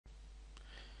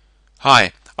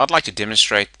Hi, I'd like to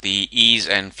demonstrate the ease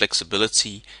and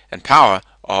flexibility and power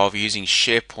of using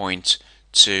SharePoint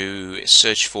to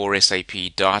search for SAP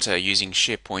data using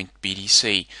SharePoint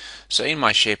BDC. So in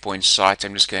my SharePoint site,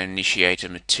 I'm just going to initiate a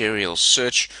material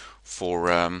search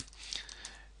for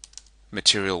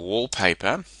material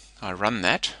wallpaper. I run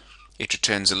that. It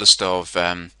returns a list of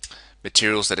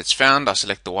materials that it's found. I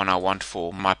select the one I want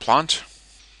for my plant.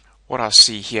 What I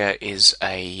see here is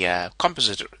a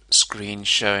composite screen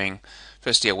showing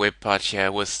firstly a web part here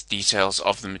with details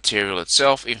of the material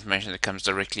itself, information that comes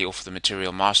directly off the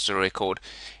material master record,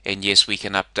 and yes, we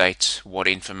can update what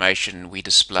information we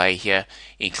display here,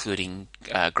 including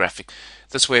graphic.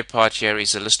 This web part here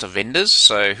is a list of vendors,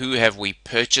 so who have we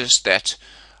purchased that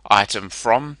item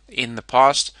from in the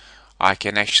past. I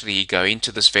can actually go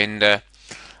into this vendor,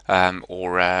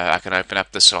 or I can open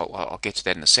up this. I'll get to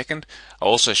that in a second. I'll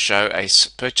also show a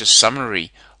purchase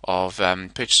summary of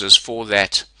purchases for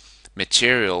that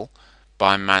material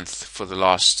by month for the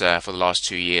last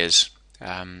 2 years.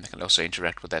 I can also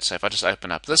interact with that. So if I just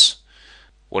open up this,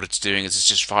 what it's doing is it's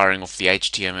just firing off the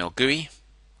HTML GUI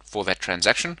for that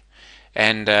transaction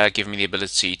and giving me the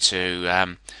ability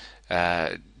to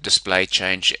display,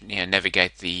 change,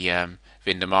 navigate the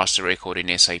vendor master record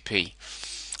in SAP.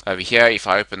 Over here, if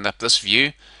I open up this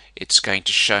view, it's going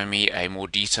to show me a more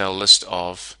detailed list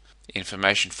of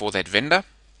information for that vendor,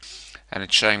 and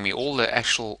it's showing me all the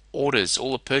actual orders,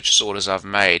 all the purchase orders I've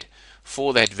made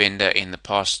for that vendor in the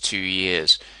past 2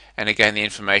 years. And again, the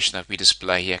information that we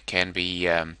display here can be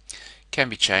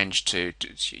changed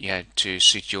to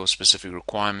suit your specific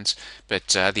requirements, but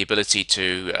the ability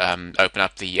to open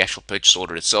up the actual purchase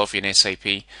order itself in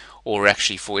SAP, or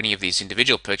actually for any of these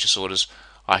individual purchase orders,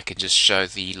 I can just show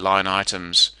the line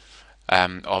items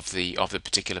of the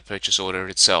particular purchase order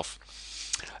itself.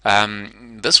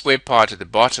 This web part at the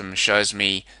bottom shows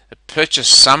me a purchase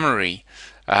summary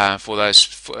for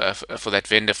that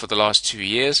vendor for the last 2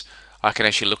 years. I can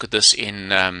actually look at this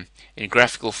in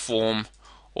graphical form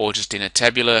or just in a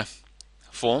tabular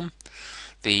form.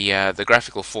 The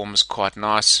graphical form is quite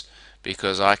nice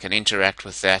because I can interact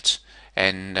with that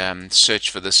and search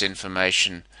for this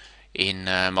information in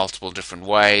multiple different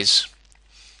ways,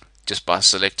 just by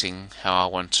selecting how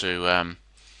I want to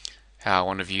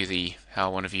view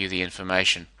the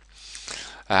information.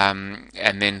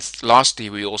 And then lastly,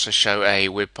 we also show a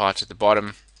web part at the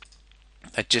bottom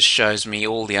that just shows me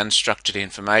all the unstructured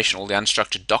information, all the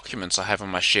unstructured documents I have on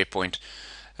my SharePoint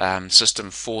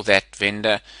system for that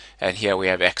vendor. And here we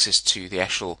have access to the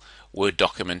actual Word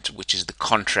document, which is the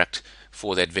contract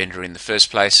for that vendor in the first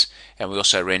place, and we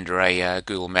also render a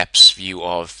Google Maps view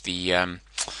of the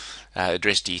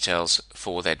address details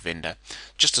for that vendor.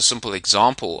 Just a simple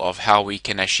example of how we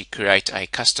can actually create a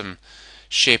custom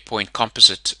SharePoint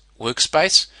composite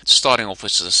workspace, starting off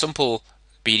with a simple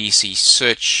BDC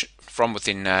search from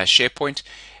within SharePoint,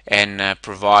 and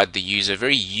provide the user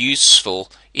very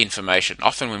useful information.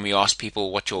 Often when we ask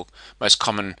people what your most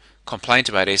common complaint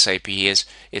about SAP is,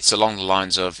 it's along the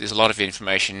lines of there's a lot of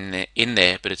information in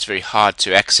there, but it's very hard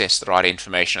to access the right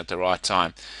information at the right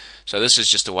time. So this is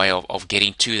just a way of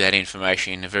getting to that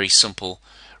information in a very simple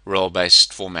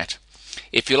role-based format.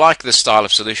 If you like this style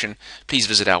of solution, please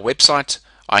visit our website,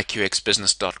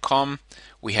 IQXbusiness.com.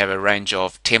 We have a range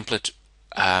of template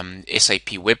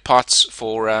SAP web parts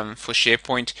for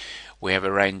SharePoint. We have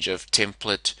a range of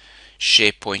template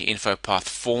SharePoint InfoPath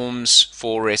forms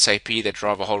for SAP that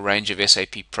drive a whole range of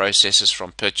SAP processes,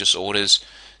 from purchase orders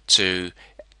to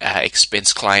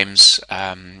expense claims,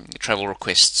 travel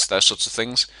requests, those sorts of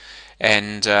things.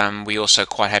 And we're also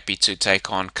quite happy to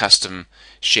take on custom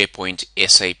SharePoint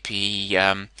SAP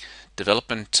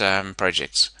development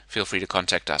projects. Feel free to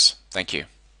contact us. Thank you.